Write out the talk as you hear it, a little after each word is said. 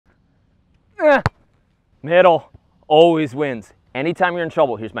Middle always wins. Anytime you're in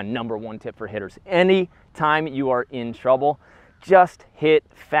trouble, here's my #1 tip for hitters. Anytime you are in trouble, just hit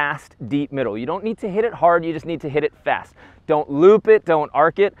fast, deep middle. You don't need to hit it hard, you just need to hit it fast. Don't loop it, don't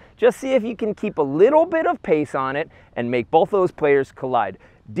arc it. Just see if you can keep a little bit of pace on it and make both those players collide.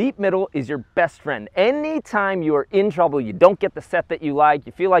 Deep middle is your best friend. Anytime you are in trouble, you don't get the set that you like,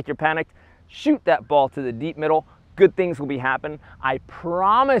 you feel like you're panicked, shoot that ball to the deep middle. Good things will be happening. I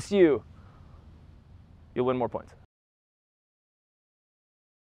promise you, you'll win more points.